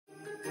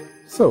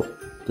So,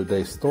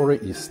 today's story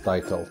is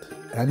titled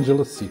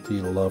Angeles City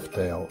Love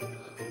Tale,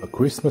 a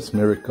Christmas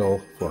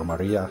Miracle for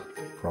Maria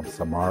from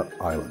Samar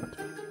Island.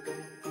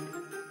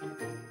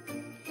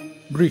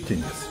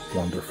 Greetings,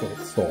 wonderful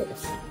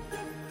souls.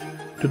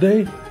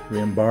 Today we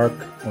embark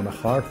on a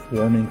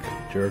heartwarming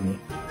journey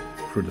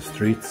through the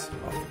streets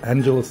of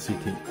Angeles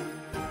City,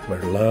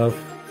 where love,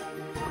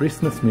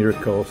 Christmas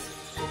miracles,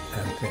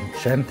 and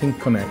enchanting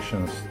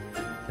connections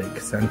take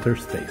center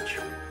stage.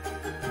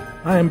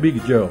 I am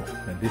Big Joe,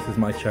 and this is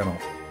my channel.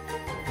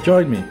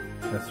 Join me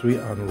as we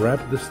unwrap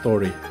the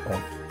story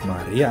of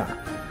Maria,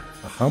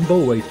 a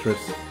humble waitress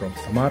from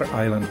Samar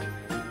Island,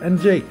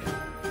 and Jake,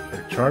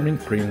 her charming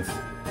prince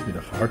with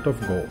a heart of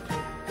gold.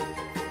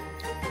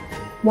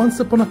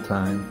 Once upon a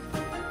time,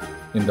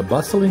 in the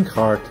bustling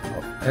heart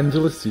of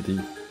Angeles City,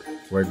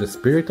 where the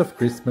spirit of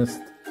Christmas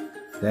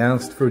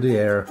danced through the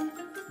air,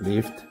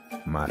 lived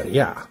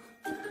Maria,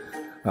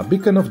 a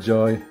beacon of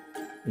joy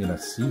in a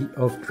sea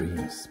of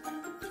dreams.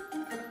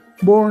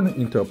 Born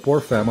into a poor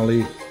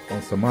family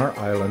on Samar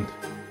Island,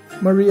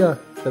 Maria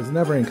has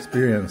never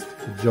experienced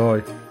the joy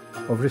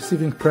of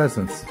receiving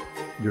presents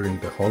during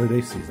the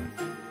holiday season.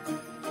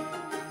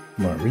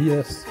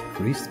 Maria's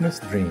Christmas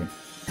dream.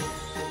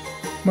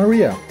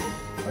 Maria,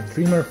 a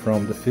dreamer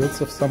from the fields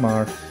of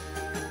Samar,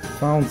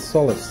 found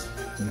solace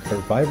in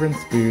her vibrant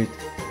spirit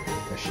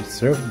as she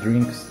served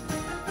drinks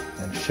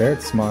and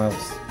shared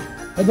smiles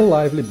at the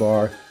lively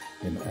bar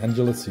in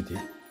Angeles City.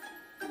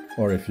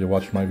 Or if you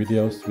watch my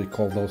videos, we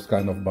call those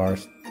kind of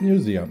bars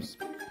museums.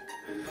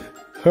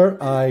 Her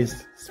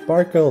eyes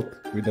sparkled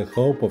with the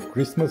hope of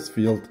Christmas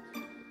filled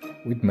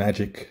with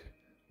magic,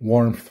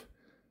 warmth,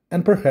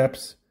 and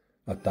perhaps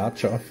a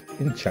touch of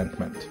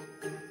enchantment.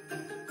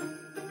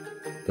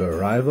 The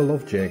arrival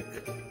of Jake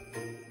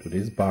to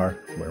this bar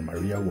where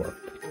Maria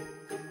worked.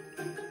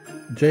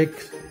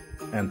 Jake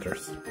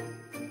enters.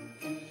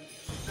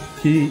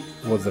 He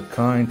was a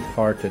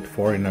kind-hearted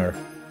foreigner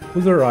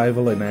whose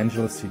arrival in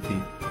Angeles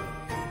City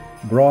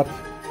brought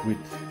with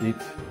it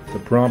the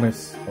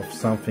promise of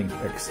something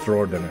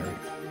extraordinary.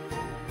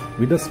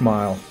 With a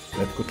smile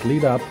that could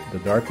lead up the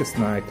darkest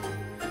night,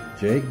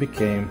 Jake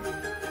became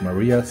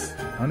Maria's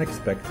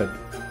unexpected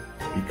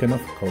beacon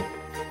of hope.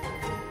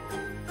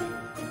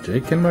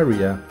 Jake and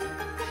Maria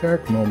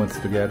shared moments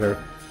together,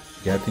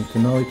 getting to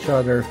know each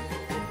other,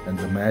 and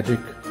the magic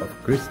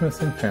of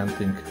Christmas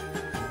enchanting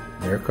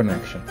their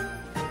connection.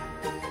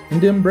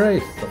 In the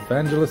embrace of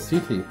Angeles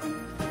City,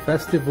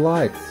 festive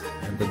lights,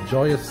 and the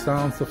joyous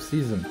sounds of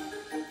season,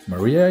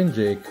 Maria and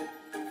Jake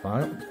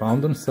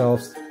found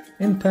themselves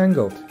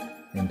entangled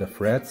in the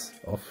threads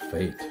of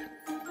fate.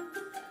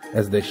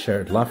 As they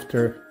shared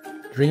laughter,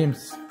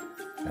 dreams,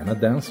 and a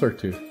dance or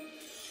two,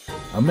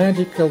 a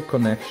magical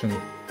connection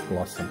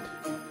blossomed.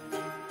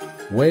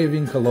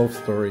 Waving a love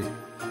story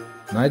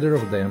neither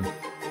of them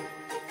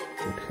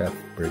would have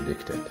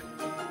predicted.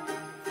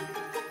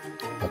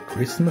 A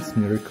Christmas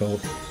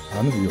miracle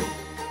unveiled.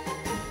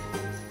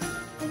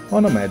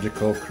 On a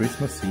magical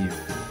Christmas Eve,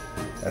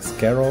 as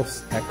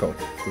carols echoed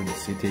through the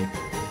city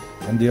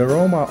and the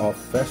aroma of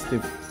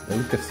festive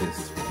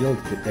delicacies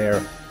filled the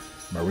air,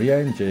 Maria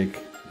and Jake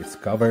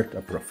discovered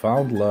a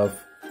profound love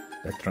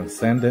that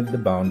transcended the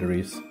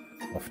boundaries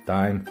of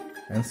time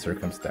and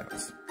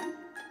circumstance.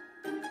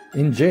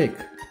 In Jake,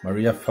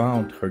 Maria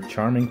found her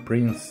charming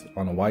prince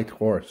on a white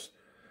horse,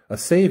 a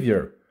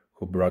savior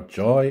who brought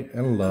joy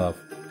and love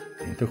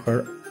into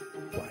her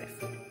life.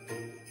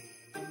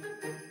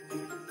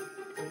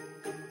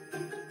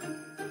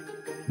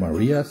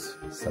 Maria's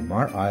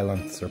Samar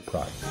Island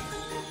surprise.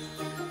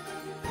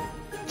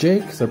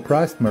 Jake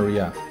surprised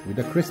Maria with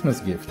a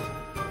Christmas gift,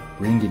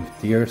 bringing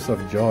tears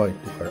of joy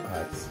to her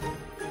eyes.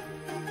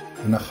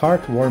 In a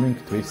heartwarming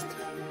twist,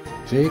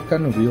 Jake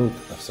unveiled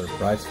a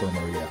surprise for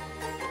Maria,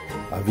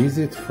 a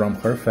visit from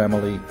her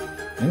family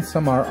in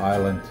Samar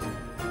Island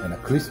and a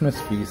Christmas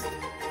feast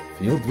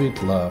filled with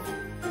love.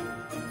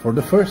 For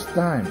the first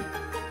time,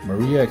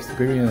 Maria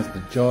experienced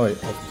the joy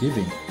of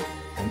giving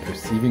and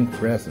receiving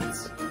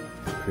presents,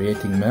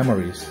 creating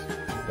memories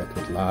that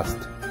would last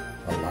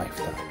a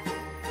lifetime.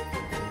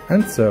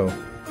 And so,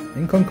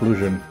 in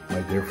conclusion,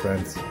 my dear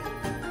friends,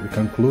 we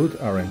conclude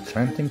our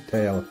enchanting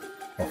tale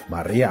of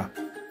Maria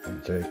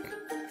and Jake,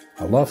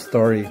 a love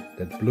story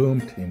that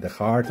bloomed in the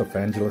heart of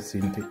Angeles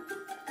City,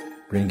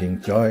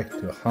 bringing joy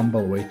to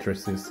humble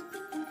waitresses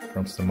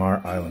from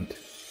Samar Island.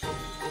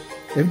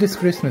 If this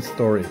Christmas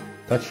story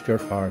touched your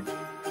heart,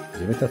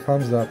 give it a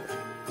thumbs up,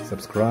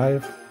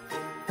 subscribe,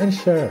 and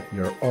share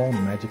your own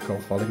magical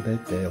holiday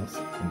tales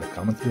in the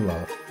comments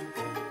below.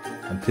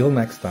 Until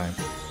next time,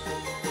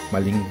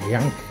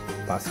 Maligayang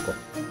Pasko.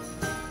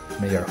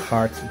 May your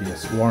hearts be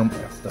as warm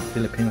as the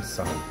Philippine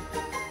sun,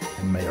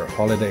 and may your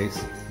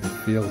holidays be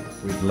filled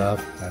with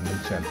love and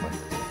enchantment.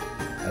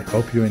 I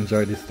hope you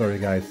enjoyed this story,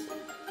 guys.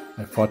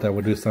 I thought I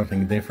would do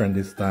something different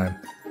this time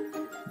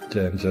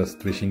than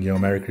just wishing you a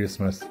Merry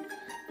Christmas.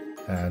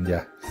 And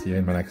yeah, see you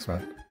in my next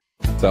one.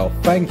 So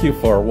thank you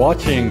for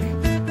watching,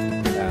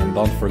 and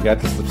don't forget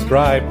to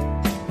subscribe,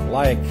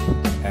 like,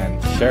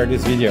 and share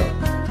this video.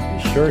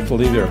 Be sure to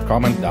leave your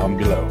comment down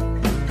below.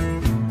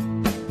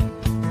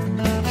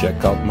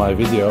 Check out my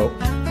video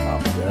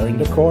up there in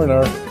the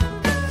corner.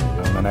 See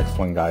you on the next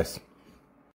one, guys.